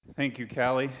Thank you,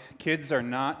 Callie. Kids are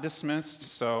not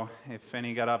dismissed, so if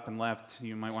any got up and left,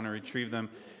 you might want to retrieve them.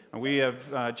 We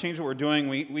have changed what we're doing.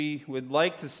 We would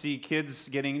like to see kids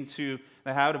getting into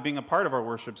the habit of being a part of our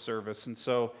worship service. And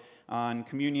so on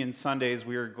Communion Sundays,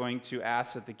 we are going to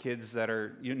ask that the kids that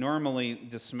are normally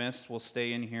dismissed will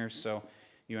stay in here so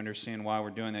you understand why we're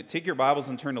doing that. Take your Bibles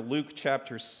and turn to Luke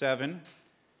chapter 7.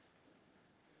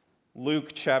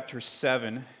 Luke chapter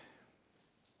 7.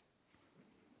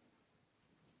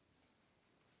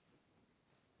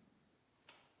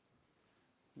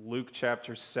 Luke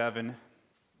chapter 7,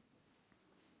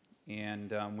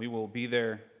 and we will be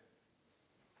there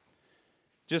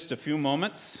just a few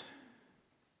moments.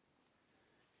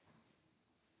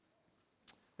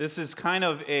 This is kind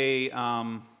of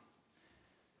an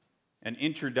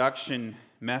introduction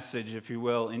message, if you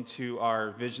will, into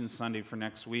our Vision Sunday for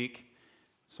next week.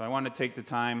 So I want to take the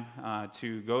time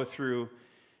to go through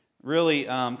really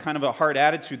kind of a hard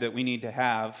attitude that we need to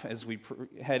have as we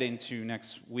head into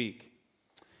next week.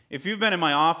 If you've been in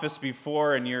my office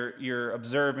before and you're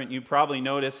observant, you probably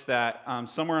noticed that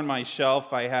somewhere on my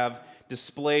shelf I have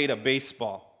displayed a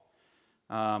baseball.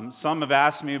 Some have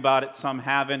asked me about it, some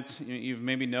haven't. You've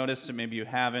maybe noticed it, maybe you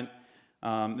haven't.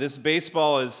 This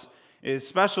baseball is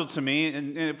special to me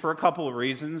and for a couple of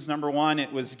reasons. Number one,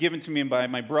 it was given to me by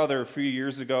my brother a few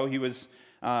years ago. He was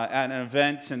at an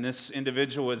event, and this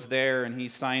individual was there, and he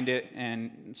signed it,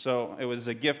 and so it was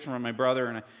a gift from my brother,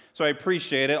 and so I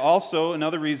appreciate it. Also,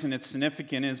 another reason it's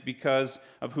significant is because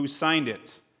of who signed it.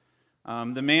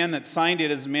 The man that signed it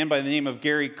is a man by the name of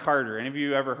Gary Carter. Any of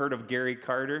you ever heard of Gary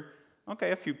Carter?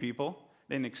 Okay, a few people.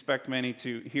 Didn't expect many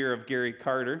to hear of Gary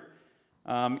Carter.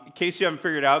 In case you haven't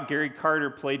figured out, Gary Carter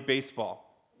played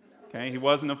baseball. Okay, he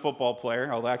wasn't a football player.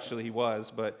 Well, actually he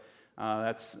was, but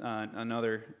that's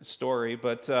another story.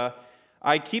 But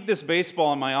I keep this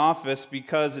baseball in my office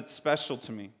because it's special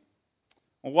to me.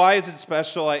 Well, why is it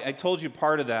special? I told you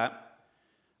part of that.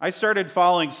 I started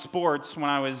following sports when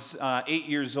I was 8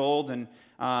 years old, and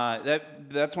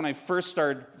that's when I first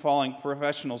started following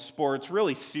professional sports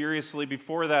really seriously.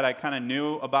 Before that, I kind of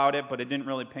knew about it, but I didn't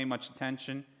really pay much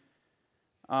attention.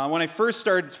 When I first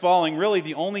started following, really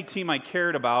the only team I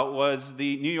cared about was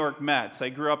the New York Mets. I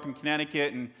grew up in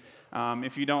Connecticut, and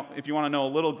if you want to know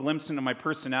a little glimpse into my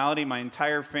personality, my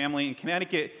entire family in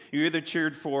Connecticut, you either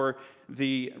cheered for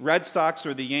the Red Sox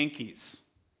or the Yankees,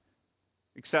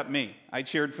 except me. I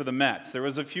cheered for the Mets. There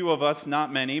was a few of us,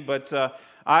 not many, but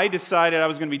I decided I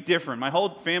was going to be different. My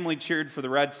whole family cheered for the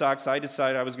Red Sox. I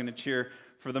decided I was going to cheer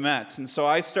for the Mets. And so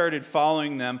I started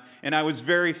following them, and I was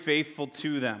very faithful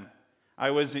to them. I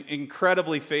was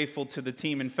incredibly faithful to the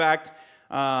team. In fact,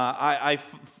 I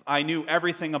knew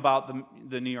everything about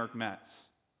the New York Mets.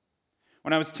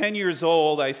 When I was 10 years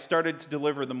old, I started to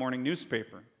deliver the morning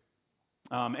newspaper.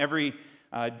 Every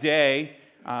day,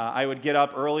 I would get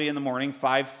up early in the morning,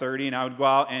 5:30, and I would go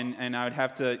out and I would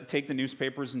have to take the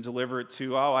newspapers and deliver it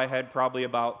to, I had probably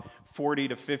about 40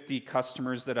 to 50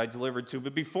 customers that I delivered to.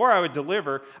 But before I would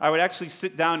deliver, I would actually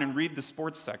sit down and read the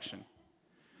sports section.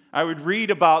 I would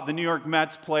read about the New York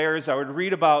Mets players. I would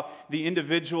read about the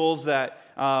individuals that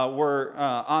were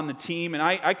on the team. And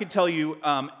I could tell you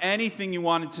anything you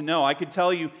wanted to know. I could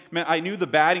tell you, I knew the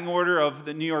batting order of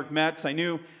the New York Mets. I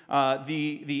knew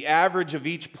the average of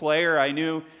each player. I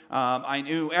knew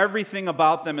everything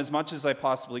about them as much as I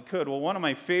possibly could. Well, one of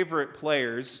my favorite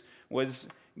players was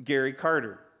Gary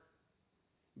Carter.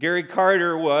 Gary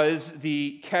Carter was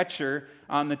the catcher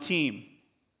on the team.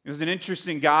 He was an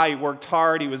interesting guy. He worked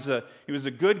hard. He was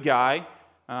a good guy.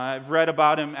 I've read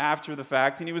about him after the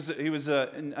fact, and he was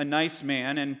a nice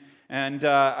man. And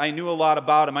I knew a lot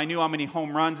about him. I knew how many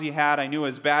home runs he had. I knew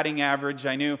his batting average.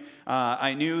 I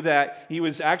knew that he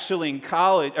was actually in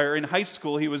college or in high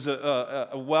school. He was a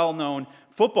well-known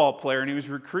football player, and he was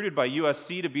recruited by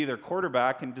USC to be their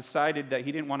quarterback, and decided that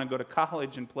he didn't want to go to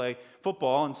college and play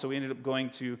football, and so he ended up going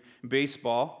to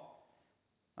baseball.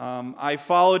 I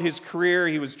followed his career.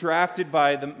 He was drafted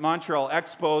by the Montreal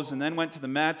Expos and then went to the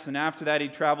Mets, and after that he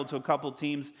traveled to a couple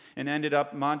teams and ended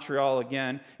up in Montreal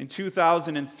again. In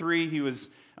 2003, he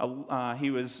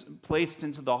was placed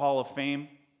into the Hall of Fame.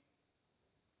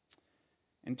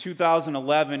 In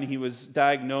 2011, he was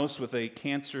diagnosed with a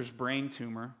cancerous brain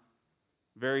tumor,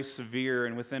 very severe,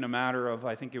 and within a matter of,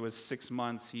 I think it was 6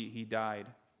 months, he died.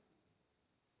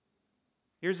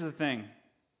 Here's the thing.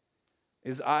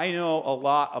 I know a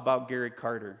lot about Gary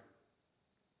Carter,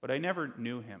 but I never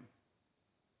knew him.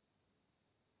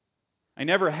 I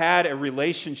never had a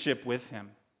relationship with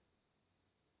him.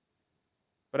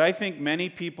 But I think many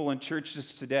people in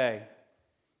churches today,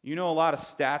 you know a lot of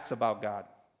stats about God.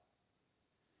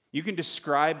 You can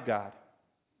describe God.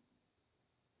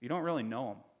 You don't really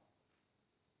know him.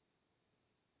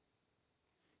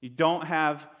 You don't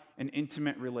have an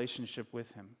intimate relationship with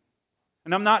him.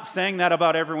 And I'm not saying that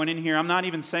about everyone in here. I'm not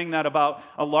even saying that about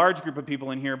a large group of people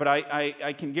in here, but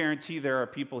I can guarantee there are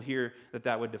people here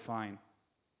that would define.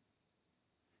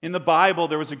 In the Bible,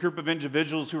 there was a group of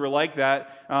individuals who were like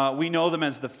that. We know them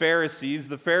as the Pharisees.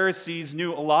 The Pharisees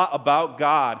knew a lot about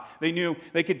God.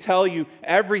 They could tell you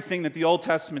everything that the Old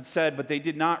Testament said, but they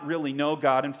did not really know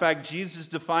God. In fact, Jesus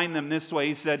defined them this way.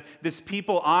 He said, "This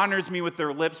people honors me with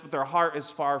their lips, but their heart is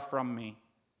far from me."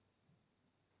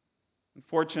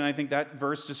 Unfortunately, I think that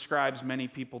verse describes many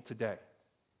people today.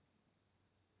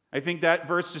 I think that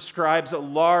verse describes a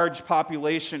large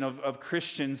population of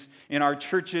Christians in our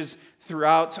churches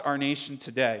throughout our nation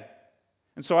today.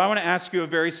 And so I want to ask you a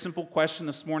very simple question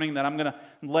this morning that I'm going to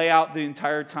lay out the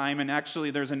entire time. And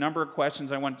actually, there's a number of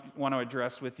questions I want to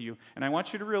address with you. And I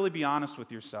want you to really be honest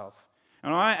with yourself.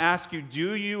 And I want to ask you,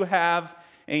 do you have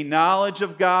a knowledge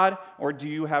of God, or do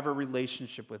you have a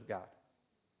relationship with God?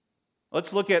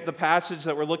 Let's look at the passage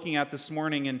that we're looking at this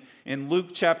morning in Luke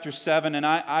chapter 7, and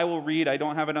I will read. I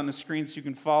don't have it on the screen so you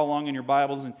can follow along in your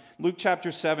Bibles. In Luke chapter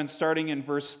 7, starting in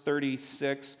verse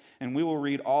 36, and we will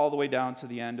read all the way down to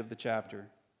the end of the chapter.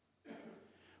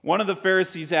 One of the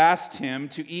Pharisees asked him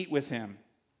to eat with him.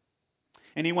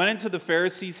 And he went into the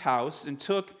Pharisee's house and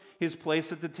took his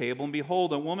place at the table. And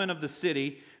behold, a woman of the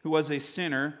city who was a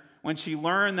sinner, when she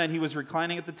learned that he was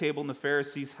reclining at the table in the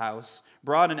Pharisee's house,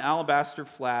 brought an alabaster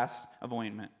flask of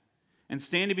ointment. And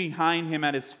standing behind him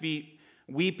at his feet,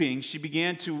 weeping, she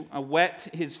began to wet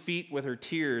his feet with her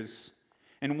tears,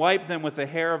 and wiped them with the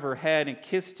hair of her head, and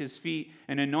kissed his feet,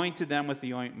 and anointed them with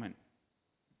the ointment.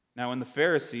 Now when the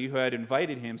Pharisee who had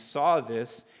invited him saw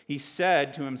this, he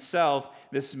said to himself,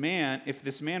 if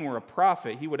this man were a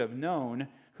prophet, he would have known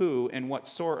who and what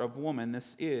sort of woman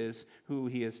this is who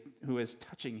is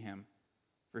touching him,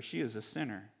 for she is a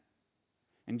sinner.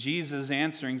 And Jesus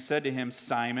answering said to him,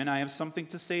 "Simon, I have something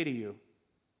to say to you."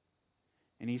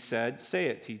 And he said, "Say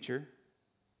it, teacher."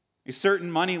 A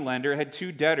certain moneylender had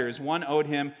two debtors. One owed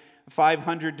him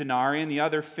 500 denarii and the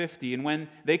other 50. And when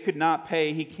they could not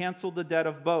pay, he canceled the debt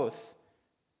of both.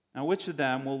 Now which of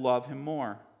them will love him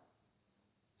more?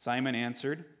 Simon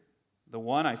answered, "The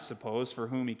one, I suppose, for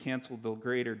whom he canceled the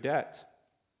greater debt."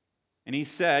 And he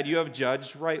said, "You have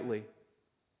judged rightly."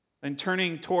 Then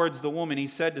turning towards the woman, he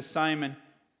said to Simon,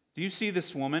 "Do you see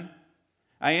this woman?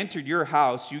 I entered your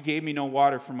house. You gave me no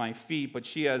water for my feet, but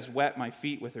she has wet my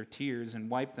feet with her tears and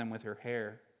wiped them with her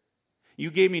hair. You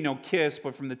gave me no kiss,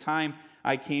 but from the time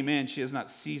I came in, she has not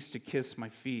ceased to kiss my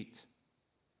feet.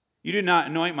 You did not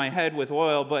anoint my head with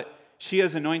oil, but she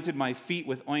has anointed my feet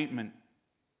with ointment.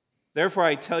 Therefore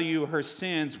I tell you, her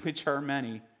sins, which are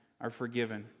many, are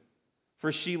forgiven.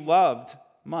 For she loved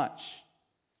much.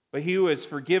 But he who is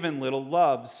forgiven little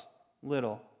loves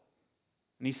little."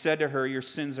 And he said to her, "Your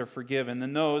sins are forgiven."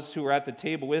 Then those who were at the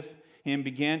table with him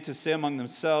began to say among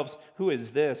themselves, "Who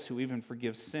is this who even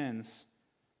forgives sins?"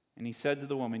 And he said to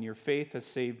the woman, "Your faith has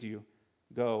saved you.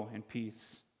 Go in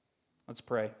peace." Let's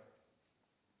pray.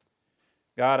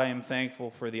 God, I am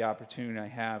thankful for the opportunity I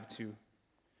have to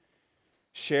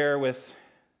share with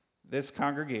this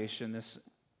congregation this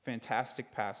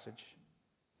fantastic passage.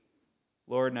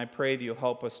 Lord, and I pray that you'll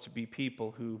help us to be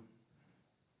people who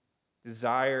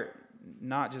desire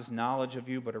not just knowledge of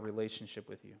you, but a relationship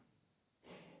with you.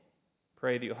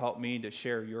 Pray that you'll help me to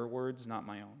share your words, not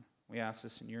my own. We ask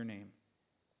this in your name.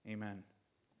 Amen.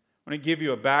 I want to give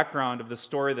you a background of the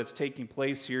story that's taking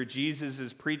place here. Jesus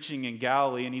is preaching in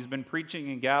Galilee, and he's been preaching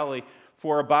in Galilee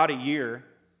for about a year.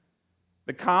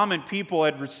 The common people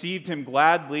had received him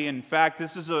gladly. In fact,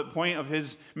 this is a point of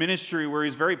his ministry where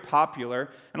he's very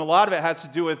popular. And a lot of it has to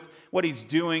do with what he's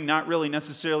doing, not really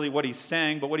necessarily what he's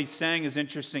saying, but what he's saying is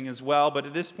interesting as well. But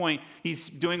at this point, he's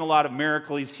doing a lot of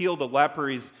miracles. He's healed a leper.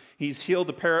 He's healed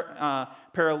a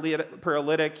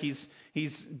paralytic.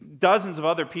 He's dozens of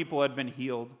other people had been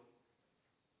healed.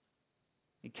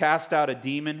 He cast out a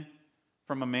demon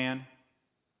from a man.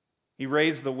 He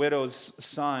raised the widow's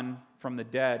son from the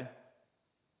dead.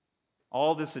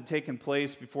 All this had taken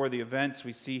place before the events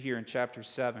we see here in chapter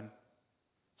 7.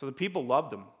 So the people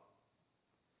loved him.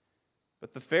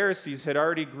 But the Pharisees had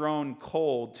already grown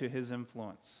cold to his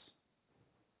influence.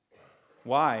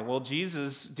 Why? Well,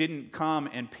 Jesus didn't come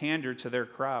and pander to their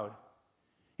crowd.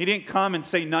 He didn't come and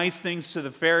say nice things to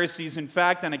the Pharisees. In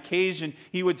fact, on occasion,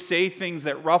 he would say things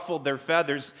that ruffled their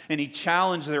feathers, and he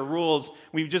challenged their rules.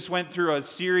 We just went through a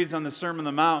series on the Sermon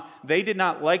on the Mount. They did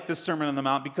not like the Sermon on the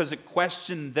Mount because it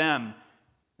questioned them.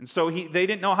 And so they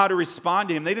didn't know how to respond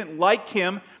to him. They didn't like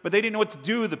him, but they didn't know what to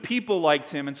do. The people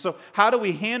liked him. And so how do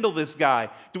we handle this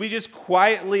guy? Do we just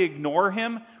quietly ignore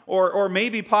him? Or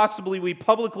maybe possibly we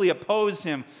publicly oppose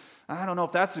him? I don't know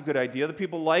if that's a good idea. The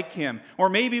people like him. Or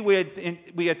maybe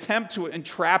we attempt to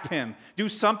entrap him, do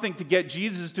something to get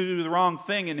Jesus to do the wrong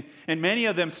thing. And many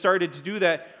of them started to do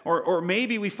that. Or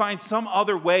maybe we find some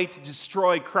other way to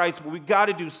destroy Christ, but we've got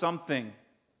to do something.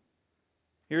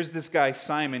 Here's this guy,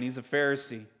 Simon. He's a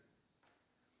Pharisee.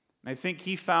 And I think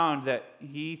he found that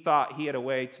he thought he had a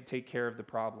way to take care of the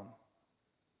problem.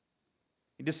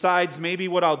 He decides maybe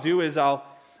what I'll do is I'll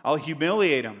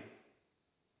humiliate him.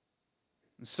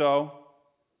 And so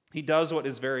he does what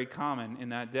is very common in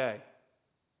that day.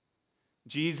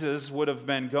 Jesus would have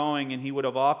been going, and he would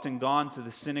have often gone to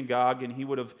the synagogue, and he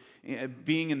would have,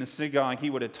 being in the synagogue, he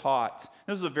would have taught.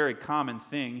 This was a very common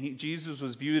thing. Jesus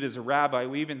was viewed as a rabbi.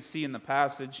 We even see in the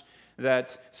passage that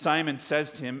Simon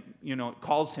says to him,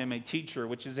 calls him a teacher,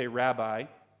 which is a rabbi.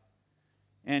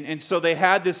 And so they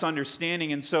had this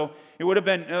understanding, and so it would have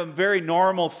been a very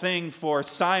normal thing for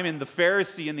Simon, the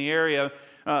Pharisee in the area,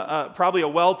 probably a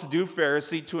well-to-do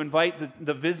Pharisee, to invite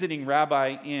the visiting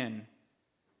rabbi in.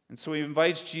 And so he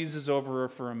invites Jesus over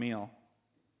for a meal.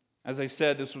 As I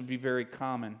said, this would be very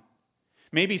common.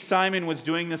 Maybe Simon was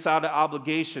doing this out of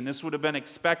obligation. This would have been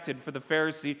expected for the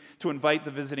Pharisee to invite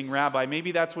the visiting rabbi.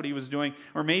 Maybe that's what he was doing.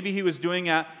 Or maybe he was doing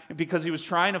that because he was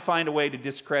trying to find a way to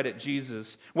discredit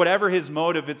Jesus. Whatever his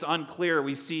motive, it's unclear.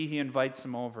 We see he invites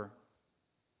him over.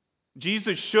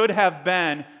 Jesus should have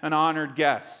been an honored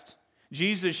guest.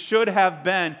 Jesus should have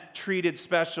been treated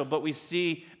special, but we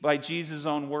see by Jesus'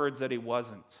 own words that he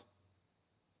wasn't.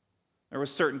 There were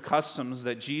certain customs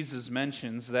that Jesus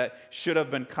mentions that should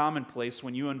have been commonplace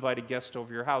when you invite a guest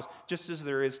over your house, just as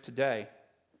there is today.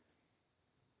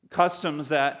 Customs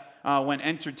that when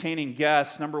entertaining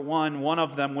guests, number one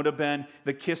of them would have been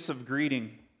the kiss of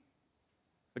greeting.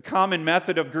 The common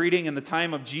method of greeting in the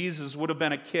time of Jesus would have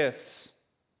been a kiss.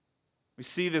 We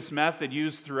see this method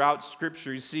used throughout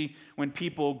Scripture. You see when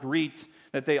people greet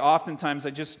that they oftentimes,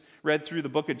 I just read through the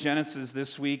book of Genesis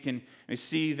this week, and I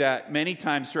see that many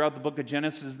times throughout the book of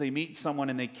Genesis they meet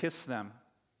someone and they kiss them.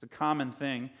 It's a common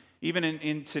thing. Even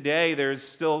in today, there's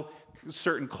still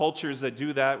certain cultures that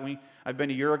do that. I've been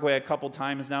to Uruguay a couple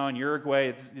times now. In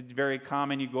Uruguay, it's very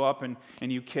common. You go up and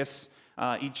you kiss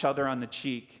each other on the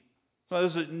cheek. So it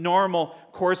was a normal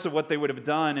course of what they would have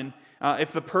done. And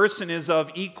if the person is of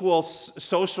equal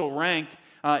social rank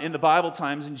in the Bible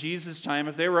times, in Jesus' time,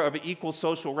 if they were of equal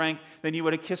social rank, then you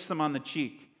would have kissed them on the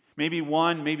cheek. Maybe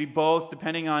one, maybe both,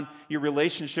 depending on your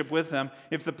relationship with them.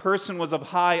 If the person was of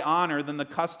high honor, then the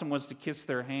custom was to kiss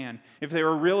their hand. If they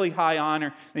were really high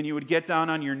honor, then you would get down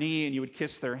on your knee and you would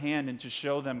kiss their hand and to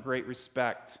show them great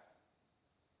respect.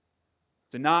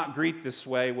 To not greet this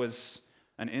way was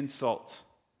an insult.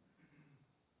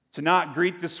 To not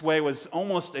greet this way was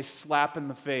almost a slap in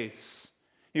the face.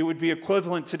 It would be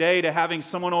equivalent today to having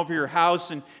someone over your house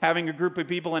and having a group of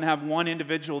people and have one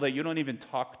individual that you don't even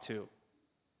talk to.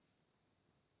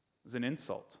 It's an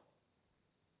insult.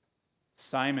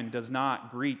 Simon does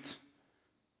not greet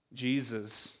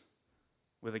Jesus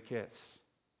with a kiss.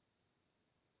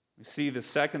 We see the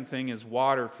second thing is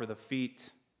water for the feet.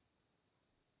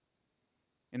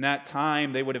 In that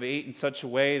time, they would have ate in such a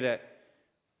way that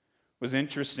was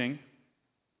interesting.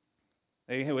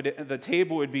 The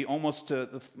table would be almost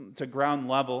to ground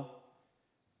level.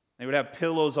 They would have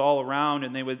pillows all around,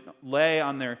 and they would lay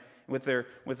on with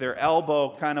their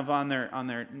elbow kind of on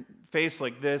their face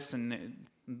like this, and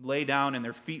lay down, and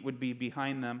their feet would be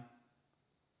behind them.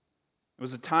 It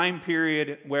was a time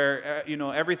period where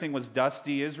everything was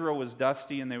dusty. Israel was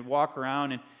dusty, and they would walk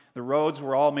around, and the roads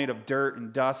were all made of dirt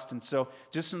and dust, and so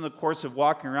just in the course of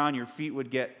walking around, your feet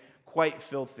would get quite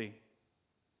filthy.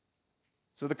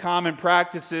 So the common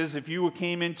practice is if you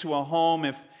came into a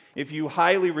home, if you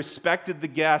highly respected the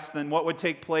guest, then what would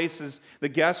take place is the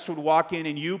guest would walk in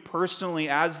and you personally,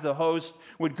 as the host,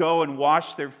 would go and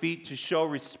wash their feet to show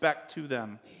respect to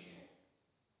them.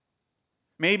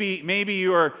 Maybe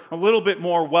you are a little bit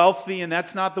more wealthy and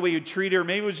that's not the way you treat her.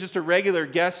 Maybe it was just a regular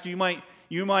guest. You might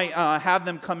have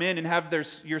them come in and have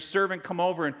your servant come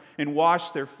over and wash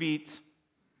their feet.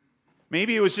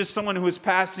 Maybe it was just someone who was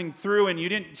passing through and you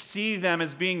didn't see them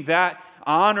as being that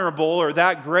honorable or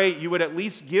that great. You would at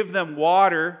least give them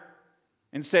water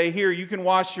and say, here, you can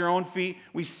wash your own feet.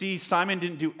 We see Simon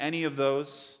didn't do any of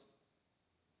those.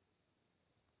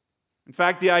 In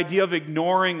fact, the idea of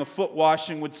ignoring a foot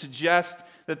washing would suggest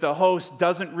that the host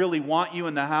doesn't really want you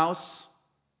in the house.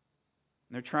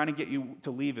 And they're trying to get you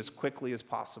to leave as quickly as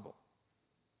possible.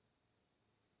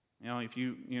 If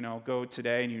you go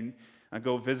today and you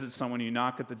go visit someone, you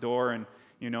knock at the door, and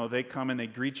they come and they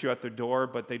greet you at their door,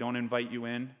 but they don't invite you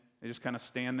in. They just kind of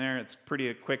stand there. It's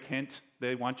a quick hint.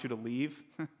 They want you to leave.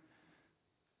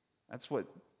 That's what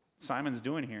Simon's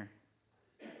doing here.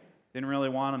 Didn't really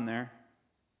want him there.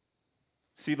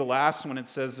 See the last one, it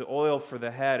says the oil for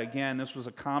the head. Again, this was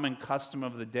a common custom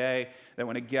of the day that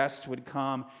when a guest would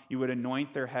come, you would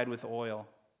anoint their head with oil.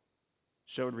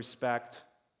 Showed respect.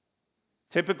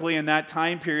 Typically in that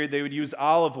time period, they would use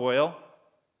olive oil.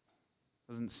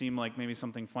 Doesn't seem like maybe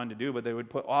something fun to do, but they would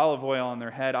put olive oil on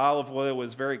their head. Olive oil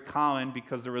was very common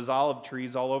because there was olive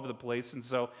trees all over the place, and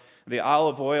so the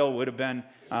olive oil would have been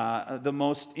the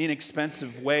most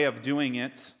inexpensive way of doing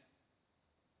it.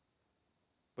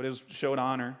 But it showed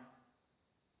honor.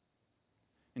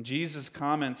 And Jesus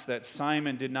comments that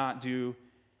Simon did not do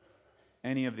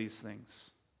any of these things.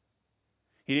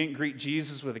 He didn't greet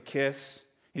Jesus with a kiss.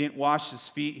 He didn't wash his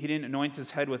feet. He didn't anoint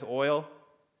his head with oil.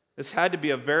 This had to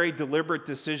be a very deliberate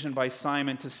decision by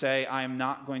Simon to say, I am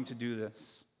not going to do this.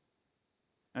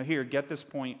 Now here, get this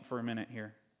point for a minute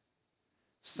here.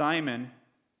 Simon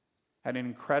had an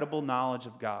incredible knowledge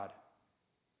of God.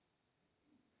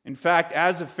 In fact,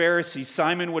 as a Pharisee,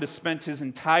 Simon would have spent his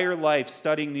entire life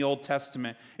studying the Old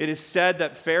Testament. It is said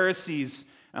that Pharisees,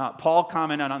 Paul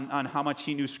commented on how much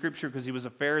he knew Scripture because he was a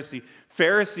Pharisee.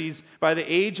 Pharisees, by the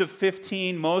age of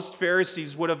 15, most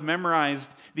Pharisees would have memorized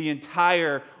the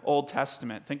entire Old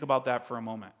Testament. Think about that for a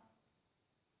moment.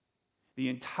 The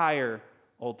entire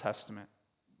Old Testament.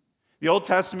 The Old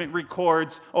Testament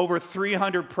records over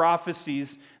 300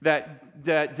 prophecies that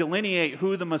delineate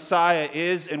who the Messiah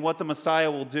is and what the Messiah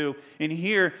will do. And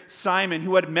here, Simon,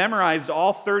 who had memorized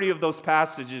all 30 of those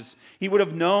passages, he would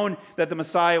have known that the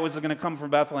Messiah was going to come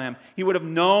from Bethlehem. He would have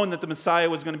known that the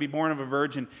Messiah was going to be born of a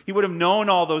virgin. He would have known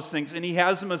all those things. And he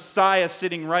has the Messiah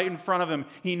sitting right in front of him.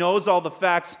 He knows all the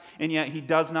facts, and yet he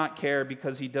does not care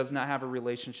because he does not have a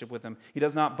relationship with him. He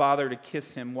does not bother to kiss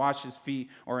him, wash his feet,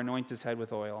 or anoint his head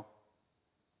with oil.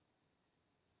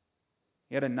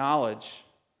 He had a knowledge,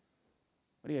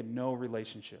 but he had no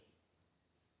relationship.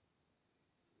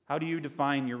 How do you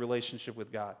define your relationship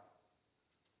with God?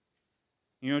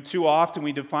 Too often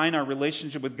we define our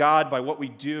relationship with God by what we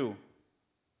do.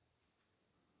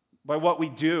 By what we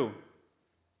do.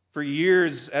 For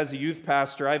years as a youth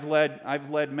pastor, I've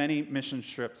led many mission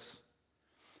trips.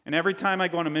 And every time I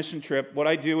go on a mission trip, what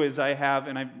I do is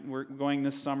we're going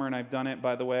this summer, and I've done it,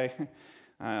 by the way.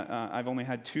 I've only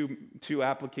had two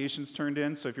applications turned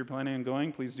in, so if you're planning on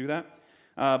going, please do that.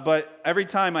 But every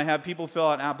time I have people fill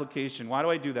out an application. Why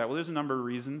do I do that? Well, there's a number of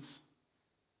reasons.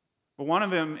 But one of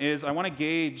them is I want to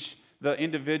gauge the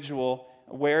individual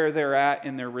where they're at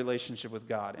in their relationship with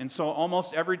God. And so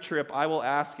almost every trip I will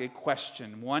ask a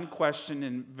question. One question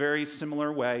in very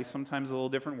similar way, sometimes a little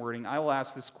different wording. I will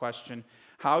ask this question: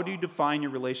 how do you define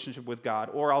your relationship with God?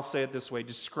 Or I'll say it this way: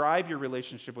 describe your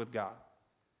relationship with God.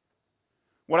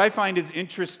 What I find is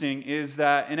interesting is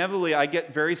that inevitably I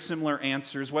get very similar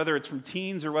answers, whether it's from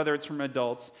teens or whether it's from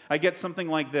adults. I get something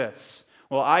like this: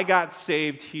 well, I got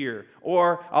saved here.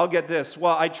 Or I'll get this: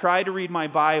 well, I try to read my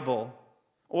Bible.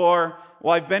 Or,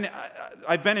 well,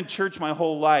 I've been in church my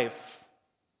whole life.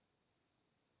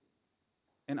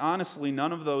 And honestly,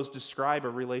 none of those describe a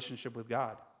relationship with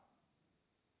God.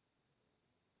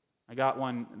 I got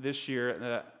one this year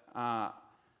that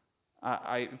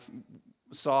I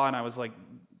saw, and I was like,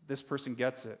 this person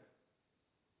gets it.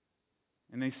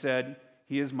 And they said,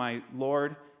 He is my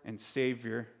Lord and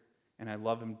Savior, and I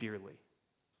love Him dearly.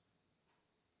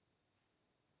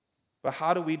 But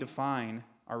how do we define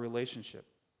our relationship?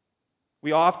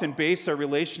 We often base our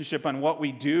relationship on what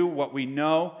we do, what we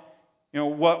know,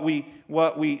 what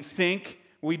we think.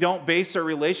 We don't base our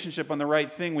relationship on the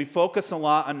right thing. We focus a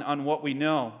lot on what we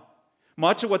know.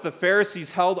 Much of what the Pharisees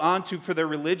held onto for their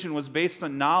religion was based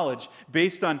on knowledge,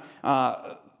 based on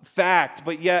fact,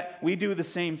 but yet we do the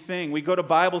same thing. We go to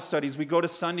Bible studies, we go to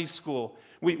Sunday school.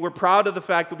 We're proud of the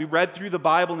fact that we read through the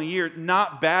Bible in a year,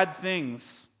 not bad things.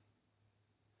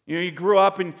 You grew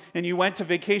up and you went to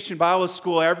vacation Bible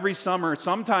school every summer.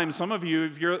 Sometimes, some of you,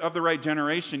 if you're of the right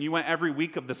generation, you went every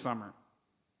week of the summer.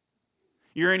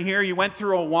 You're in here, you went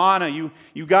through Awana,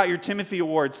 you got your Timothy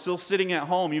Award, still sitting at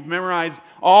home. You've memorized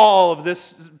all of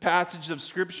this passage of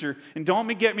Scripture. And don't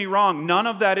get me wrong, none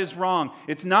of that is wrong.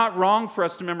 It's not wrong for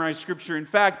us to memorize Scripture. In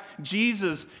fact,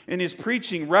 Jesus, in His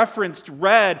preaching, referenced,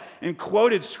 read, and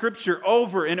quoted Scripture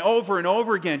over and over and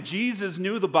over again. Jesus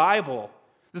knew the Bible.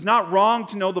 It's not wrong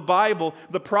to know the Bible.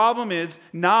 The problem is,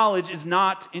 knowledge is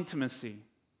not intimacy.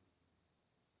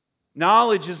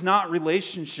 Knowledge is not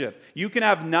relationship. You can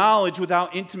have knowledge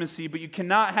without intimacy, but you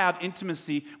cannot have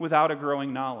intimacy without a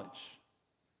growing knowledge.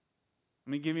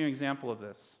 Let me give you an example of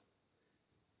this.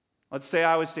 Let's say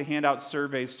I was to hand out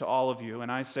surveys to all of you, and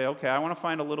I say, okay, I want to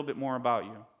find a little bit more about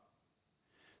you.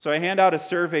 So I hand out a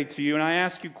survey to you, and I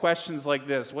ask you questions like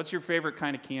this. What's your favorite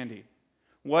kind of candy?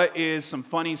 What is some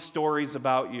funny stories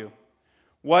about you?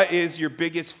 What is your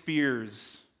biggest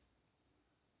fears?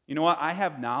 You know what? I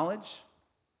have knowledge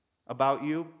about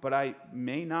you, but I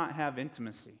may not have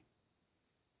intimacy.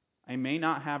 I may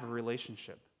not have a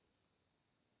relationship.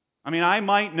 I mean, I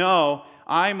might know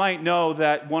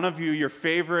that one of you, your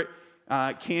favorite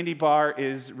candy bar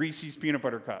is Reese's Peanut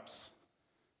Butter Cups.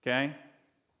 Okay?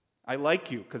 I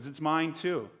like you because it's mine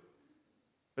too.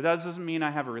 But that doesn't mean I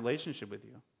have a relationship with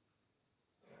you.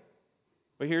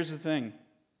 But here's the thing.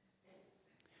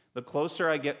 The closer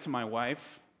I get to my wife,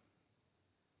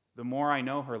 the more I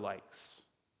know her likes.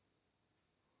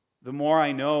 The more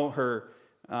I know her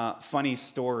funny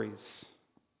stories.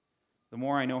 The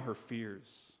more I know her fears.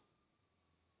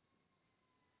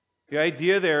 The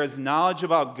idea there is knowledge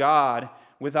about God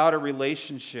without a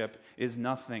relationship is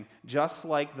nothing, just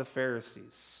like the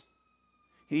Pharisees.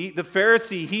 The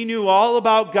Pharisee, he knew all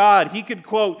about God. He could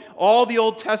quote all the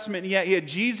Old Testament, and yet he had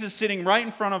Jesus sitting right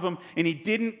in front of him, and he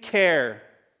didn't care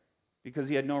because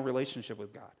he had no relationship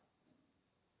with God.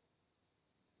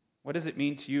 What does it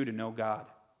mean to you to know God?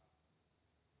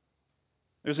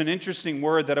 There's an interesting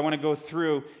word that I want to go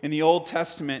through in the Old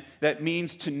Testament that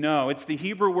means to know. It's the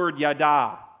Hebrew word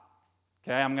yada.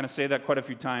 Okay, I'm going to say that quite a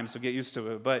few times, so get used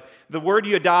to it. But the word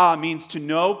yada means to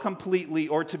know completely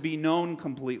or to be known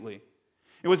completely.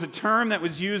 It was a term that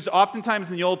was used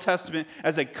oftentimes in the Old Testament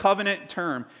as a covenant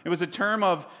term. It was a term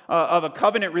of a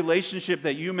covenant relationship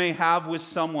that you may have with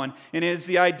someone. And it is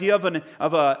the idea of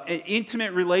an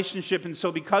intimate relationship. And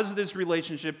so because of this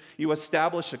relationship, you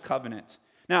establish a covenant.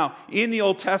 Now, in the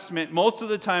Old Testament, most of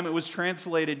the time it was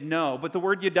translated know. But the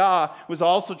word yada was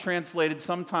also translated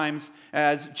sometimes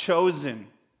as chosen.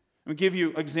 I'll give you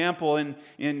an example in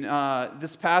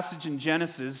this passage in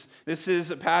Genesis. This is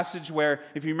a passage where,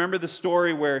 if you remember the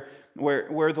story where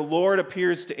the Lord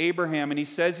appears to Abraham and he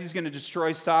says he's going to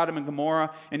destroy Sodom and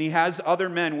Gomorrah, and he has other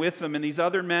men with him, and these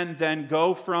other men then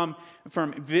go from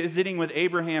visiting with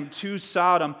Abraham to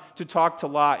Sodom to talk to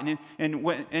Lot.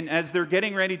 And as they're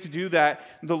getting ready to do that,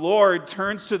 the Lord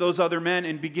turns to those other men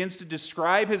and begins to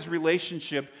describe his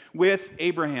relationship with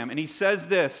Abraham. And he says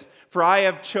this, "For I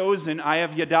have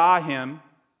yada him,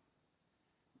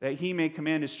 that he may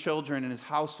command his children and his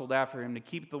household after him to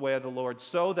keep the way of the Lord,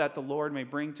 so that the Lord may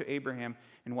bring to Abraham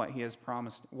in what he has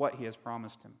promised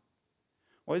him."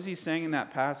 What is he saying in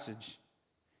that passage?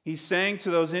 He's saying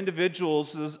to those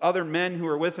individuals, those other men who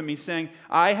are with him, he's saying,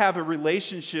 I have a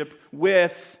relationship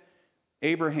with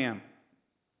Abraham.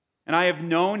 And I have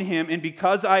known him, and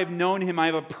because I have known him, I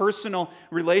have a personal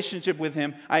relationship with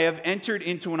him. I have entered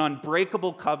into an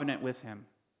unbreakable covenant with him.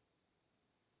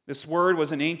 This word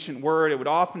was an ancient word. It would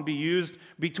often be used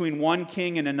between one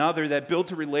king and another that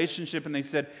built a relationship, and they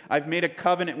said, I've made a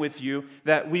covenant with you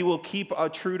that we will keep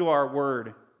true to our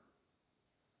word.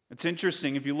 It's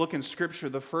interesting, if you look in Scripture,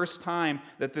 the first time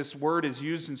that this word is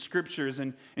used in Scripture is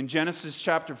in Genesis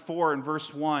chapter 4 and verse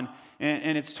 1.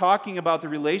 And it's talking about the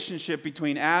relationship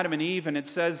between Adam and Eve, and it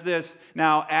says this,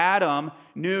 "Now Adam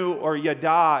knew," or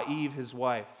yada, Eve, his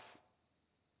wife.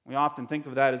 We often think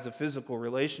of that as a physical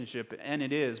relationship, and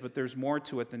it is, but there's more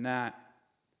to it than that.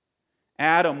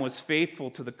 Adam was faithful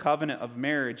to the covenant of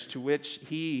marriage to which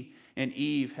he and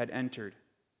Eve had entered.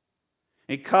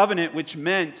 A covenant which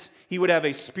meant he would have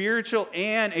a spiritual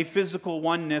and a physical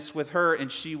oneness with her and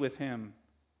she with him.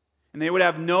 And they would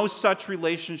have no such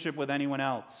relationship with anyone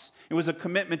else. It was a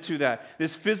commitment to that.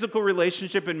 This physical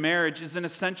relationship in marriage is an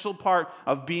essential part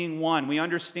of being one. We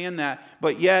understand that,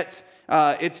 but yet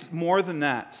it's more than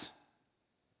that.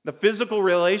 The physical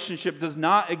relationship does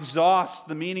not exhaust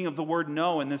the meaning of the word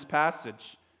know in this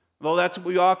passage. Though that's what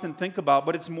we often think about,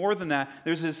 but it's more than that.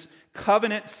 There's this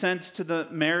covenant sense to the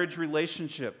marriage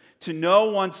relationship. To know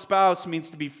one's spouse means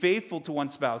to be faithful to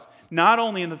one's spouse, not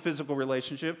only in the physical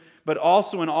relationship, but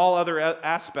also in all other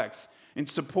aspects, in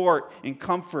support, in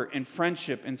comfort, in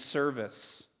friendship, in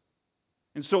service.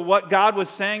 And so what God was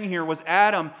saying here was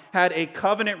Adam had a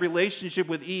covenant relationship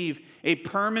with Eve, a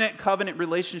permanent covenant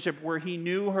relationship where he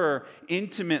knew her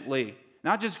intimately,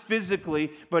 not just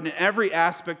physically, but in every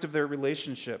aspect of their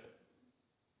relationship.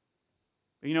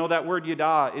 You know, that word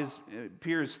yada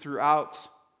appears throughout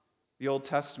the Old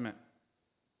Testament.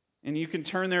 And you can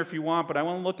turn there if you want, but I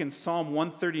want to look in Psalm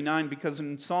 139, because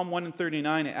in Psalm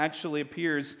 139 it actually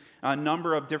appears a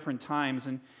number of different times.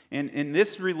 And And in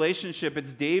this relationship,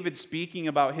 it's David speaking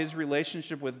about his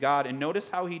relationship with God. And notice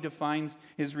how he defines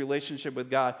his relationship with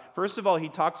God. First of all, he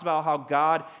talks about how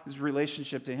God is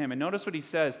relationship to him. And notice what he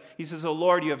says. He says, "O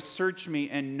Lord, you have searched me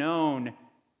and known,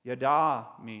 yada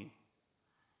me."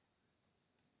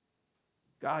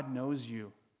 God knows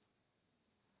you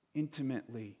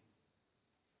intimately.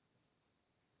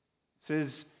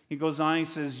 He goes on, he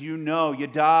says, "You know,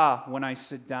 yada, when I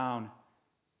sit down,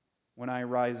 when I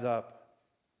rise up."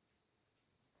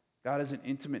 God has an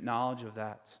intimate knowledge of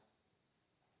that.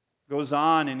 Goes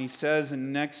on and he says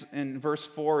in verse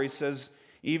 4, he says,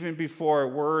 "Even before a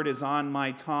word is on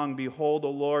my tongue, behold,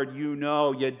 O Lord, you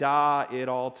know, yada it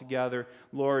all together.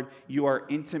 Lord, you are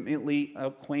intimately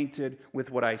acquainted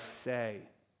with what I say."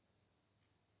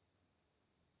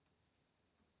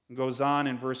 Goes on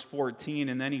in verse 14,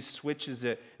 and then he switches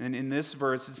it. And in this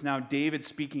verse, it's now David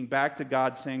speaking back to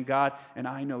God, saying, "God, and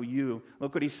I know you."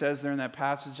 Look what he says there in that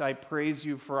passage. "I praise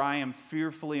you, for I am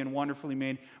fearfully and wonderfully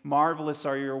made. Marvelous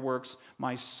are your works.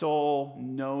 My soul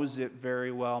knows it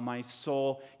very well." My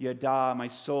soul, yada, my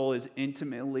soul is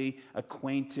intimately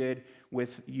acquainted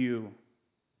with you.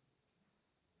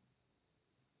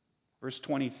 Verse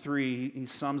 23, he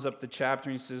sums up the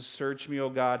chapter and he says, "Search me, O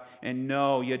God, and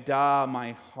know, yada,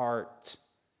 my heart.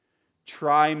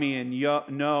 Try me and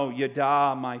know,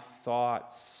 yada, my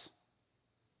thoughts."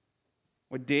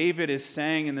 What David is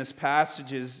saying in this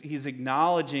passage is he's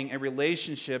acknowledging a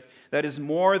relationship that is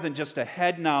more than just a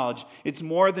head knowledge. It's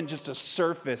more than just a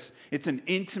surface. It's an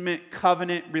intimate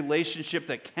covenant relationship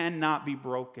that cannot be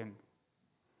broken.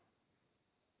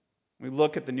 We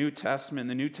look at the New Testament.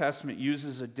 The New Testament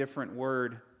uses a different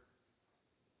word.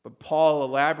 But Paul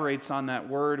elaborates on that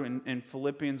word in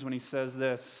Philippians when he says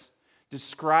this.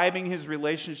 Describing his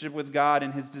relationship with God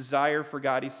and his desire for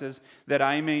God, he says, "that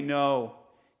I may know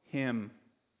him."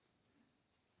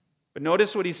 But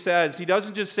notice what he says. He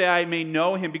doesn't just say, "I may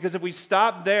know him," because if we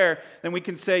stop there, then we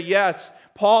can say, yes,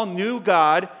 Paul knew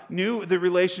God, knew the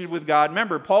relationship with God.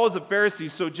 Remember, Paul was a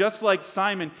Pharisee, so just like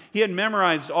Simon, he had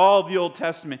memorized all of the Old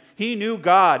Testament. He knew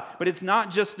God, but it's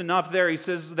not just enough there. He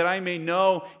says, "that I may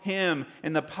know him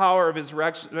and the power of his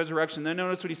resurrection." Then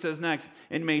notice what he says next,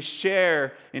 "and may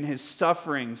share in his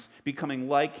sufferings, becoming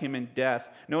like him in death."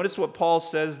 Notice what Paul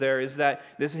says there is that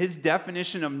his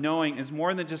definition of knowing is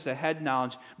more than just a head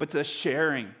knowledge, but the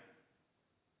sharing,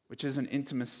 which is an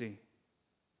intimacy.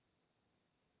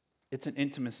 It's an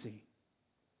intimacy.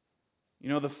 You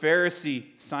know, the Pharisee,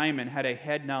 Simon, had a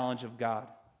head knowledge of God.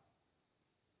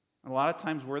 And a lot of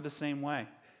times we're the same way.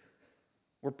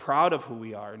 We're proud of who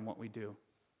we are and what we do.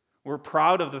 We're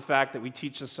proud of the fact that we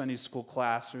teach a Sunday school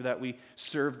class, or that we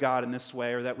serve God in this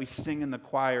way, or that we sing in the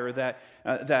choir, or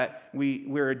that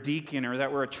we're a deacon, or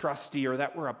that we're a trustee, or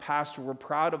that we're a pastor. We're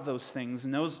proud of those things,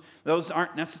 and those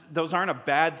aren't a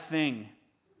bad thing.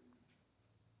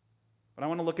 But I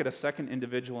want to look at a second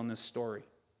individual in this story.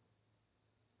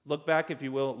 Look back, if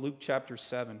you will, at Luke chapter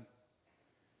 7.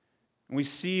 And we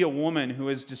see a woman who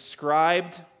is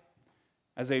described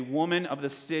as a woman of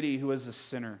the city who is a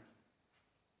sinner.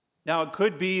 Now, it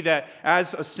could be that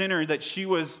as a sinner that she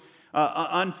was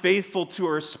unfaithful to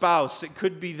her spouse. It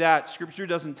could be that. Scripture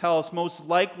doesn't tell us. Most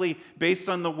likely, based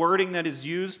on the wording that is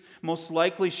used, most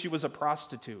likely she was a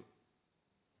prostitute.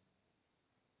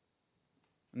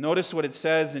 Notice what it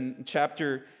says in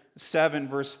chapter 7,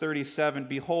 verse 37.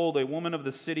 "Behold, a woman of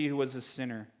the city who was a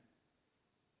sinner,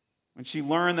 when she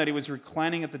learned that he was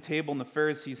reclining at the table in the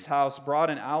Pharisee's house, brought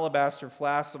an alabaster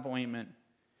flask of ointment.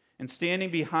 And standing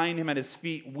behind him at his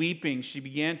feet, weeping, she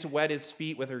began to wet his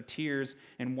feet with her tears,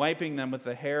 and wiping them with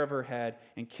the hair of her head,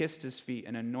 and kissed his feet,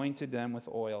 and anointed them with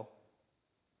oil."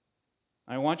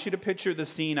 I want you to picture the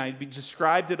scene. I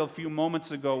described it a few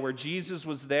moments ago, where Jesus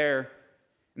was there,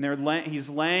 and he's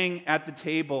laying at the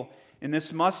table, and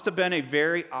this must have been a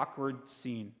very awkward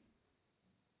scene.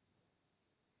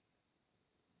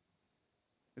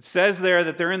 It says there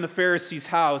that they're in the Pharisee's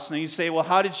house. And you say, well,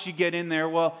 how did she get in there?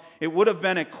 Well, it would have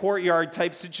been a courtyard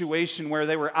type situation where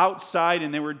they were outside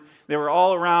and they were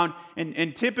all around.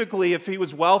 And typically, if he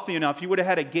was wealthy enough, he would have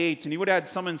had a gate, and he would have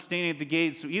had someone standing at the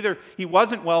gate. So either he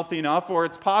wasn't wealthy enough, or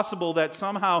it's possible that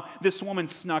somehow this woman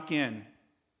snuck in.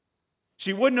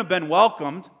 She wouldn't have been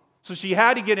welcomed, so she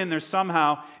had to get in there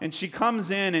somehow. And she comes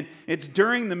in, and it's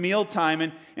during the mealtime.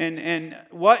 And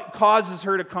what causes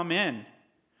her to come in?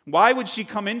 Why would she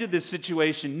come into this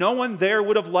situation? No one there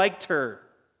would have liked her.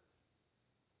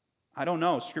 I don't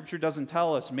know. Scripture doesn't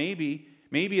tell us. Maybe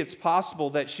it's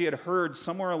possible that she had heard,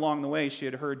 somewhere along the way, she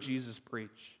had heard Jesus preach.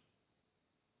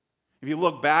 If you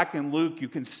look back in Luke, you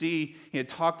can see he had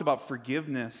talked about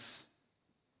forgiveness.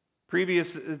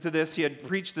 Previous to this, he had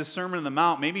preached the Sermon on the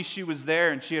Mount. Maybe she was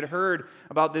there and she had heard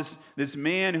about this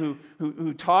man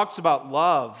who talks about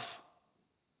love.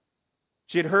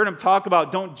 She had heard him talk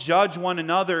about don't judge one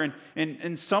another,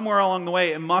 and somewhere along the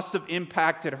way it must have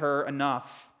impacted her enough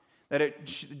that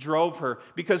it drove her.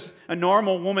 Because a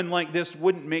normal woman like this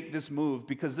wouldn't make this move,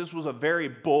 because this was a very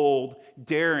bold,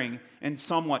 daring, and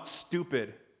somewhat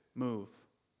stupid move.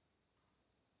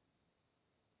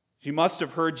 She must have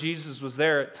heard Jesus was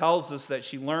there. It tells us that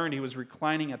she learned he was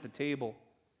reclining at the table.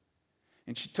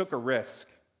 And she took a risk.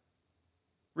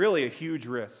 Really a huge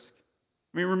risk.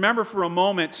 I mean, remember for a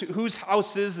moment, whose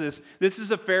house is this? This is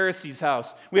a Pharisee's house.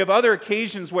 We have other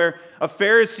occasions where a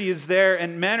Pharisee is there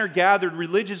and men are gathered,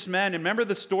 religious men. And remember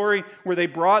the story where they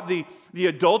brought the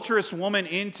adulterous woman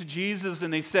into Jesus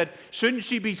and they said, shouldn't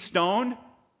she be stoned?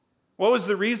 What was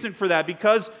the reason for that?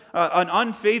 Because an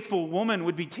unfaithful woman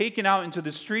would be taken out into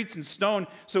the streets and stoned.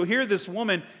 So here this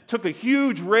woman took a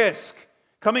huge risk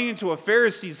coming into a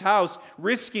Pharisee's house,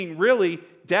 risking really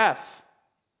death.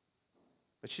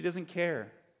 But she doesn't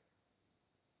care.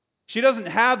 She doesn't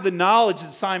have the knowledge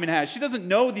that Simon has. She doesn't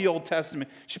know the Old Testament.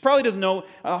 She probably doesn't know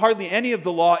hardly any of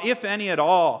the law, if any at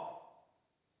all.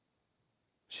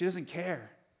 She doesn't care.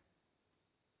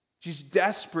 She's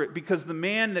desperate because the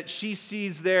man that she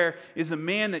sees there is a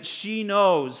man that she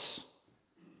knows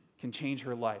can change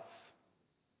her life.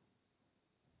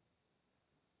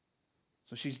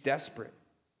 So she's desperate.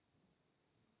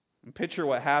 And picture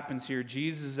what happens here.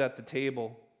 Jesus is at the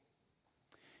table.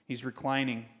 He's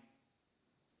reclining.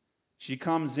 She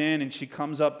comes in and she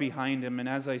comes up behind him. And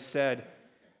as I said,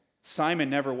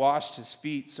 Simon never washed his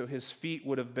feet, so his feet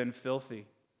would have been filthy.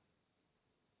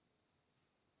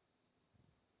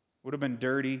 Would have been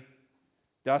dirty,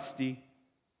 dusty.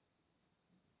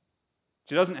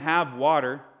 She doesn't have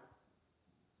water.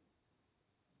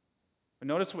 But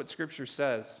notice what Scripture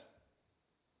says.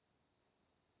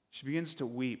 She begins to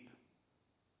weep.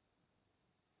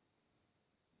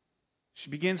 She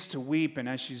begins to weep, and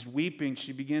as she's weeping,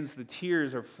 the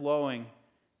tears are flowing,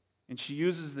 and she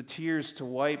uses the tears to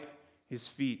wipe his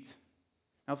feet.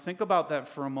 Now think about that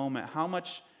for a moment. How much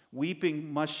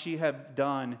weeping must she have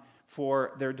done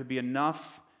for there to be enough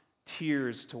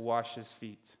tears to wash his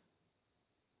feet?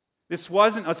 This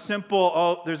wasn't a simple,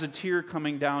 oh, there's a tear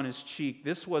coming down his cheek.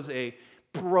 This was a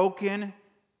broken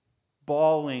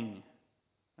bawling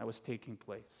that was taking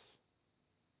place.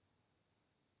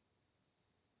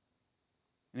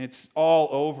 And it's all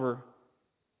over.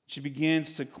 She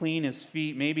begins to clean his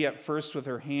feet, maybe at first with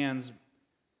her hands,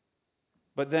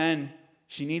 but then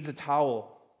she needs a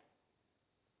towel.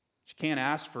 She can't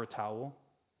ask for a towel.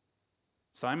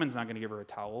 Simon's not going to give her a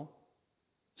towel.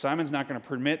 Simon's not going to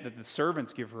permit that the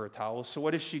servants give her a towel. So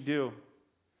what does she do?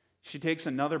 She takes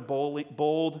another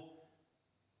bold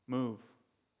move.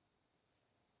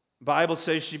 The Bible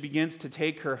says she begins to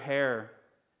take her hair.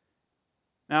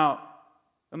 Now,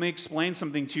 let me explain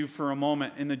something to you for a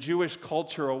moment. In the Jewish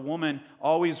culture, a woman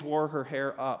always wore her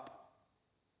hair up.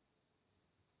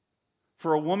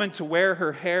 For a woman to wear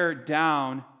her hair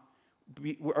down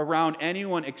around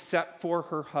anyone except for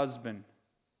her husband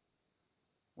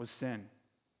was sin.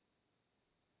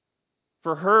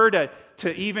 For her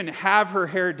to even have her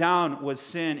hair down was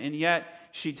sin, and yet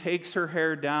she takes her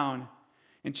hair down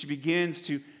and she begins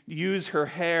to use her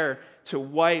hair to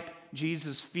wipe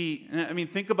Jesus' feet. And I mean,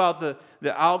 think about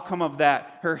the outcome of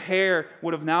that. Her hair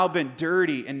would have now been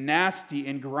dirty and nasty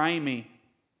and grimy.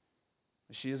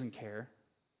 But she doesn't care.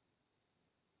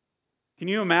 Can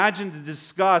you imagine the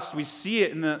disgust? We see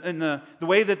it in the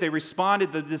way that they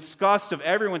responded, the disgust of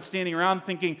everyone standing around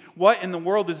thinking, what in the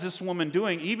world is this woman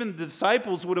doing? Even the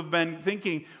disciples would have been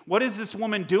thinking, what is this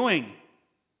woman doing?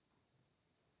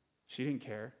 She didn't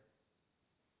care.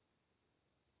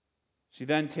 She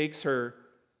then takes her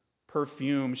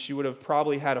perfume. She would have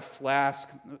probably had a flask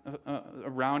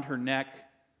around her neck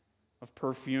of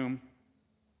perfume.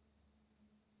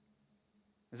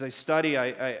 As I study,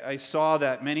 I saw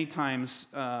that many times,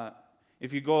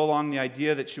 if you go along the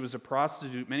idea that she was a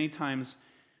prostitute, many times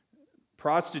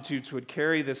prostitutes would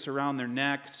carry this around their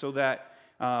neck so that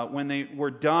when they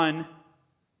were done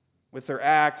with their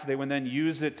act, they would then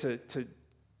use it to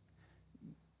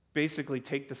basically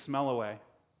take the smell away.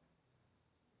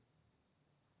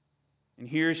 And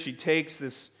here she takes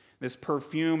this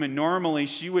perfume, and normally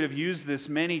she would have used this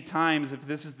many times, if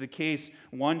this is the case,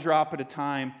 one drop at a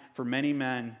time for many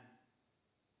men.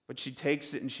 But she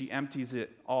takes it and she empties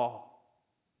it all.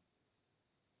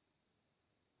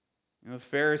 And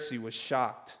the Pharisee was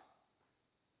shocked,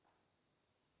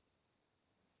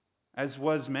 as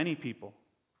was many people.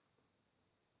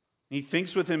 He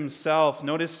thinks with himself.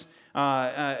 Notice,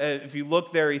 if you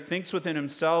look there, he thinks within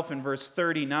himself in verse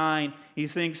 39. He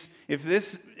thinks, if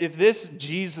this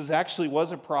Jesus actually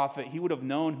was a prophet, he would have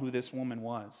known who this woman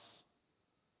was.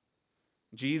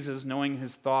 Jesus, knowing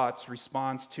his thoughts,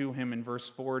 responds to him in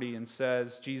verse 40 and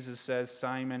says, Jesus says,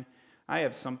 Simon, I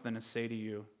have something to say to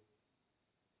you.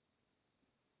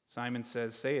 Simon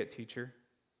says, say it, teacher.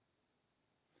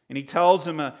 And he tells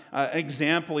him an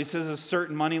example. He says a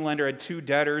certain moneylender had two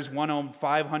debtors. One owed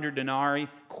 500 denarii,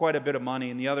 quite a bit of money,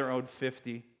 and the other owed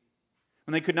 50.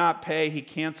 When they could not pay, he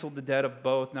canceled the debt of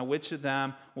both. Now, which of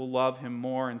them will love him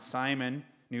more? And Simon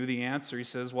knew the answer. He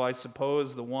says, well, I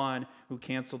suppose the one who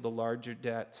canceled the larger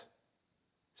debt.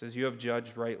 He says, you have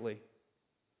judged rightly.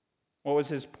 What was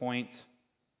his point?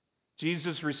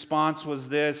 Jesus' response was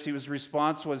this. His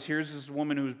response was, here's this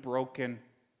woman who's broken.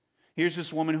 Here's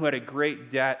this woman who had a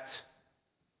great debt,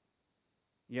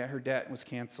 yet her debt was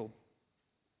canceled.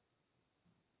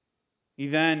 He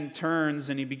then turns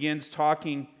and he begins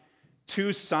talking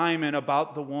to Simon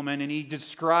about the woman, and he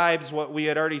describes what we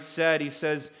had already said. He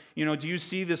says, do you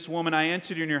see this woman? I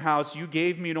entered in your house. You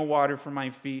gave me no water for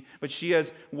my feet, but she has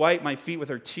wiped my feet with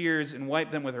her tears and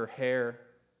wiped them with her hair.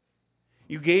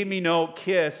 You gave me no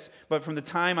kiss, but from the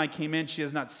time I came in, she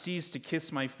has not ceased to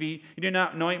kiss my feet. You did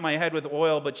not anoint my head with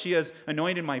oil, but she has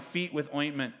anointed my feet with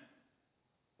ointment.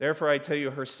 Therefore, I tell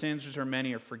you, her sins, which are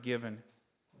many, are forgiven,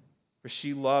 for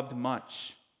she loved much.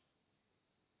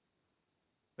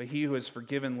 But he who is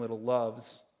forgiven little loves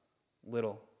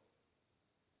little.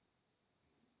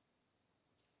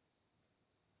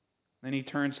 Then he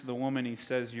turns to the woman. He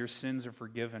says, your sins are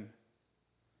forgiven.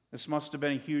 This must have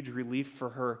been a huge relief for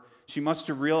her. She must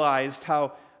have realized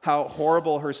how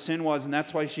horrible her sin was, and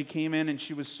that's why she came in and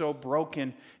she was so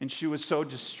broken and she was so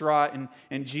distraught.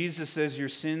 And Jesus says your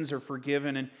sins are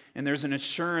forgiven, and there's an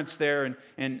assurance there,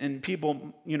 and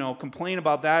people complain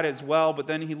about that as well. But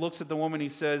then he looks at the woman, he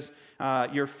says,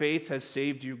 your faith has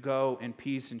saved you, go in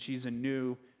peace, and she's a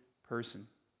new person.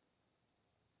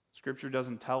 Scripture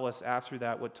doesn't tell us after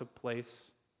that what took place.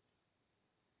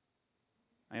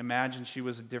 I imagine she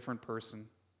was a different person.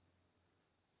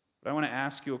 But I want to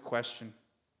ask you a question.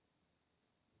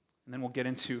 And then we'll get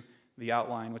into the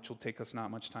outline, which will take us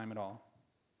not much time at all.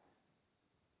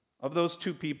 Of those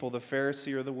two people, the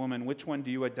Pharisee or the woman, which one do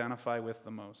you identify with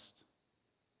the most?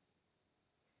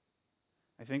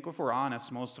 I think if we're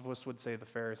honest, most of us would say the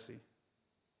Pharisee.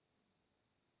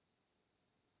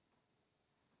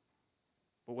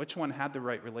 But which one had the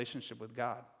right relationship with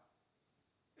God?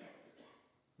 It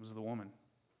was the woman.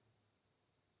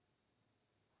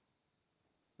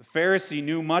 The Pharisee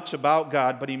knew much about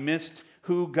God, but he missed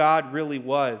who God really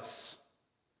was.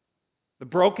 The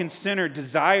broken sinner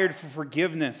desired for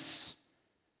forgiveness,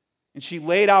 and she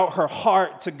laid out her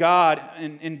heart to God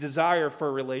in desire for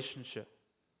a relationship.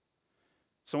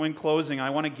 So in closing, I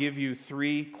want to give you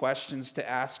 3 questions to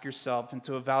ask yourself and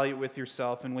to evaluate with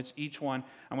yourself, in which each one,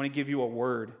 I want to give you a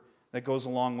word that goes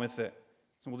along with it.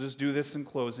 So we'll just do this in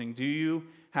closing. Do you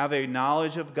have a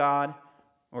knowledge of God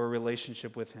or a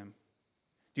relationship with Him?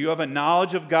 Do you have a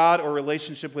knowledge of God or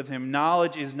relationship with Him?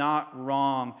 Knowledge is not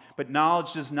wrong, but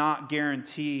knowledge does not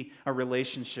guarantee a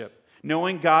relationship.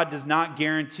 Knowing God does not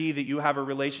guarantee that you have a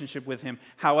relationship with Him.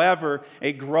 However,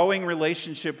 a growing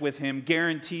relationship with Him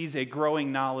guarantees a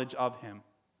growing knowledge of Him.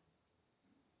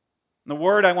 The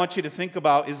word I want you to think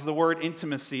about is the word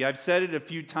intimacy. I've said it a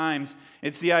few times.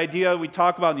 It's the idea we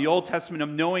talk about in the Old Testament of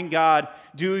knowing God.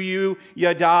 Do you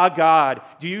yada God?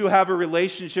 Do you have a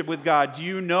relationship with God? Do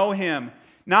you know Him?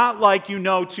 Not like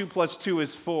 2 plus 2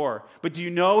 is 4, but do you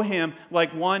know Him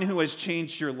like one who has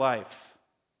changed your life?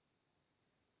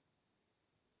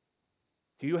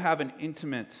 Do you have an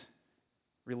intimate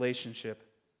relationship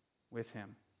with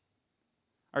Him?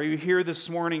 Are you here this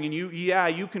morning and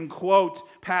you can quote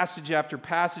passage after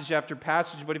passage after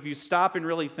passage, but if you stop and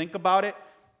really think about it,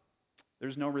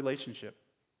 there's no relationship.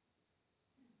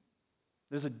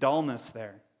 There's a dullness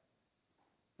there.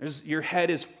 Your head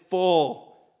is full,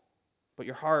 but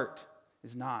your heart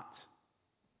is not.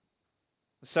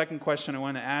 The second question I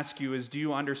want to ask you is, do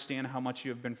you understand how much you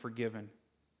have been forgiven?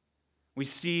 We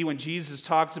see when Jesus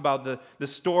talks about the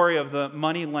story of the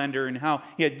moneylender and how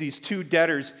he had these 2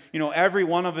 debtors. Every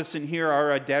one of us in here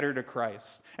are a debtor to Christ.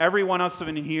 Every one of us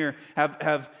in here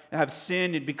have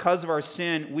sinned, and because of our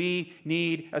sin, we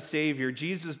need a Savior.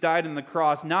 Jesus died on the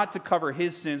cross not to cover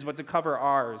His sins, but to cover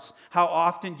ours. How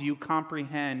often do you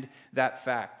comprehend that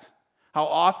fact? How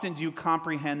often do you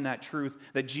comprehend that truth,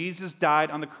 that Jesus died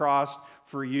on the cross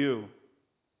for you?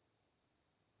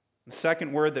 The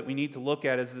second word that we need to look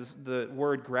at is the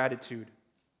word gratitude.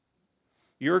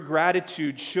 Your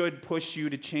gratitude should push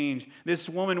you to change. This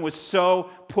woman was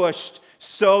so pushed,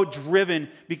 so driven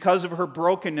because of her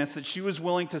brokenness that she was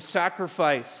willing to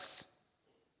sacrifice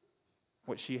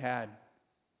what she had.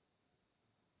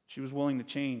 She was willing to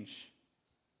change.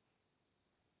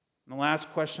 And the last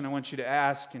question I want you to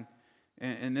ask,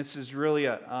 and this is really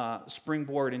a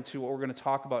springboard into what we're going to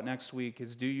talk about next week,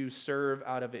 is do you serve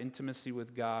out of intimacy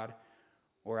with God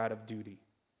or out of duty?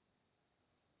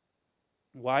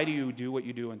 Why do you do what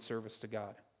you do in service to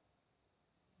God?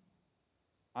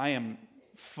 I am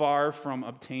far from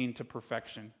obtained to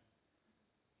perfection.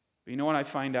 But you know what I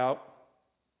find out?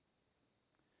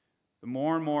 The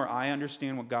more and more I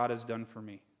understand what God has done for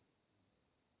me,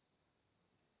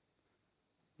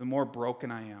 the more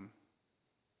broken I am.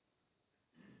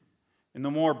 And the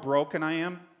more broken I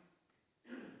am,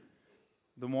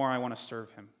 the more I want to serve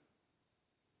Him.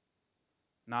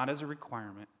 Not as a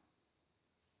requirement,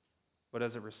 but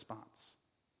as a response.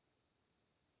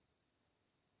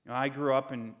 You know, I grew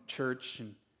up in church,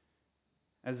 and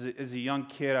as a young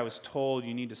kid, I was told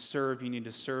you need to serve, you need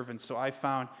to serve. And so I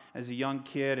found as a young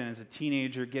kid and as a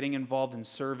teenager getting involved in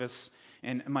service,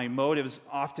 and my motives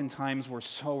oftentimes were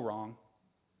so wrong.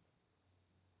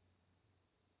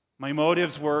 My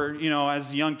motives were,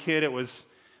 as a young kid, it was,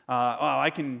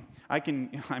 I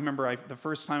remember the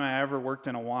first time I ever worked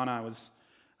in Awana,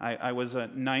 I was a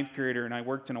ninth grader, and I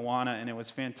worked in Awana, and it was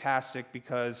fantastic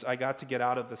because I got to get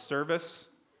out of the service,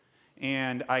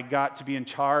 and I got to be in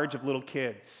charge of little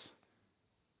kids.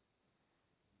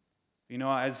 You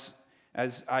know,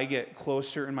 as I get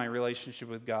closer in my relationship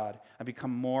with God, I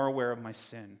become more aware of my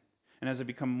sin. And as I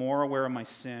become more aware of my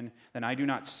sin, then I do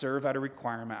not serve out of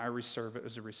requirement, I serve it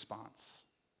as a response.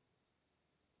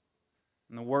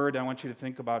 And the word I want you to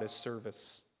think about is service.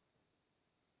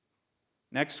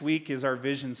 Next week is our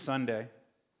Vision Sunday.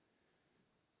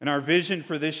 And our vision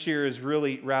for this year is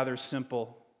really rather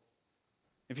simple.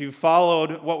 If you've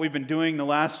followed what we've been doing the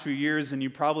last few years, then you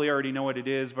probably already know what it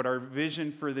is, but our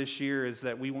vision for this year is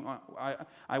that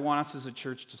I want us as a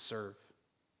church to serve.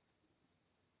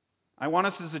 I want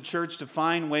us as a church to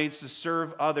find ways to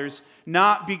serve others,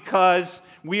 not because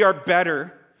we are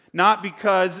better, not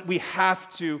because we have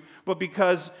to, but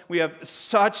because we have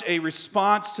such a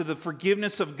response to the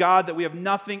forgiveness of God that we have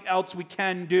nothing else we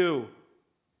can do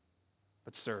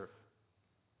but serve.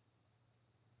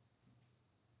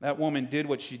 That woman did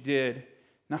what she did,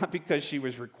 not because she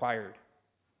was required.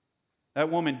 That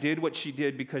woman did what she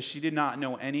did because she did not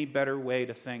know any better way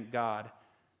to thank God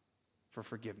for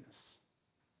forgiveness.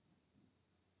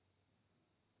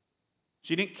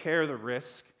 She didn't care the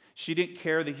risk. She didn't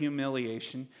care the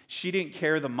humiliation. She didn't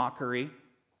care the mockery.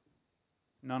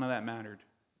 None of that mattered.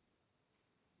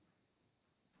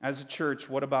 As a church,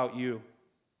 what about you?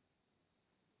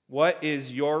 What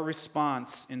is your response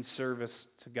in service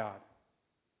to God?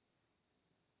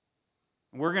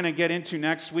 We're going to get into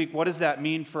next week, what does that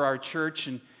mean for our church,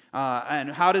 and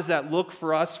how does that look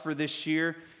for us for this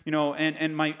year? You know,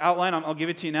 and my outline, I'll give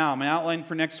it to you now. My outline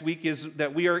for next week is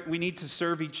that we need to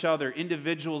serve each other,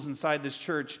 individuals inside this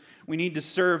church. We need to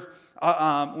serve.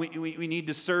 We need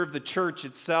to serve the church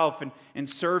itself and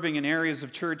serving in areas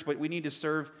of church, but we need to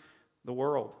serve the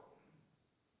world.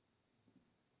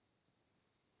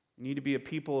 We need to be a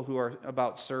people who are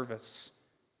about service.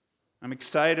 I'm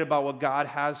excited about what God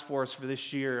has for us for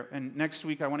this year. And next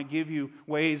week, I want to give you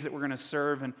ways that we're going to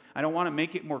serve. And I don't want to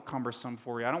make it more cumbersome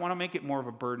for you. I don't want to make it more of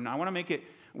a burden. I want to make it,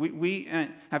 we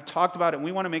have talked about it, and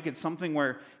we want to make it something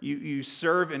where you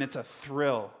serve and it's a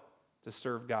thrill to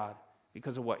serve God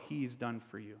because of what He's done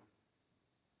for you.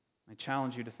 I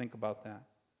challenge you to think about that.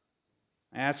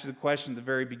 I asked you the question at the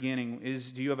very beginning,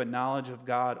 do you have a knowledge of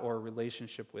God or a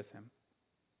relationship with Him?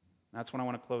 That's what I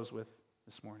want to close with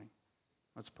this morning.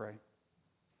 Let's pray.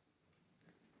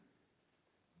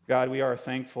 God, we are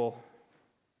thankful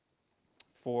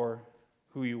for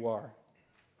who You are.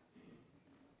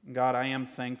 God, I am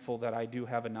thankful that I do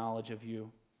have a knowledge of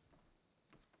You.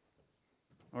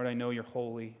 Lord, I know You're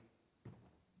holy.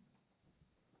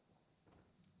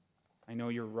 I know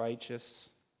You're righteous.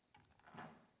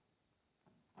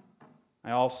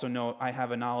 I also know I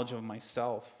have a knowledge of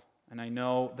myself, and I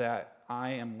know that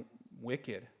I am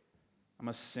wicked. I'm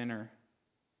a sinner.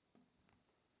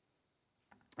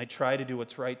 I try to do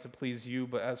what's right to please You,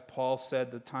 but as Paul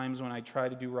said, the times when I try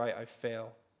to do right, I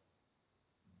fail.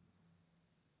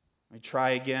 We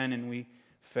try again and we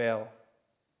fail.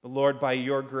 But Lord, by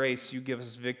Your grace, You give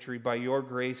us victory. By Your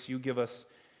grace, You give us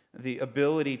the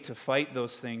ability to fight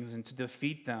those things and to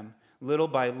defeat them little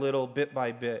by little, bit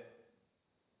by bit.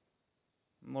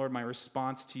 And Lord, my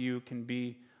response to You can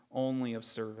be only of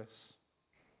service.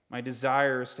 My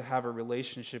desire is to have a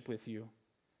relationship with You.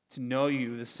 to know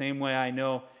you the same way I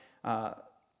know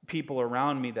people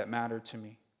around me that matter to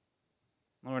me.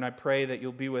 Lord, I pray that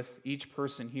you'll be with each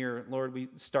person here. Lord, we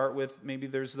start with maybe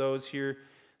there's those here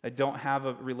that don't have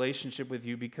a relationship with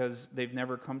you because they've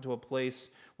never come to a place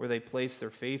where they place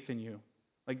their faith in you,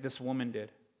 like this woman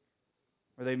did,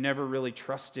 or they've never really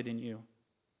trusted in you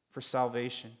for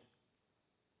salvation.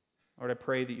 Lord, I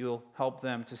pray that you'll help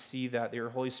them to see that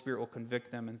your Holy Spirit will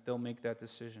convict them and they'll make that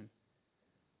decision.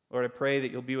 Lord, I pray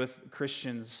that you'll be with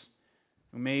Christians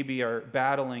who maybe are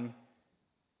battling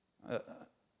a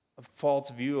false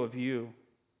view of you.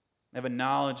 They have a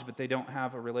knowledge, but they don't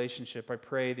have a relationship. I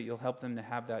pray that you'll help them to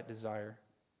have that desire.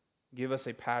 Give us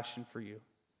a passion for you.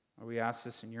 Lord, we ask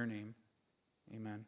this in your name. Amen.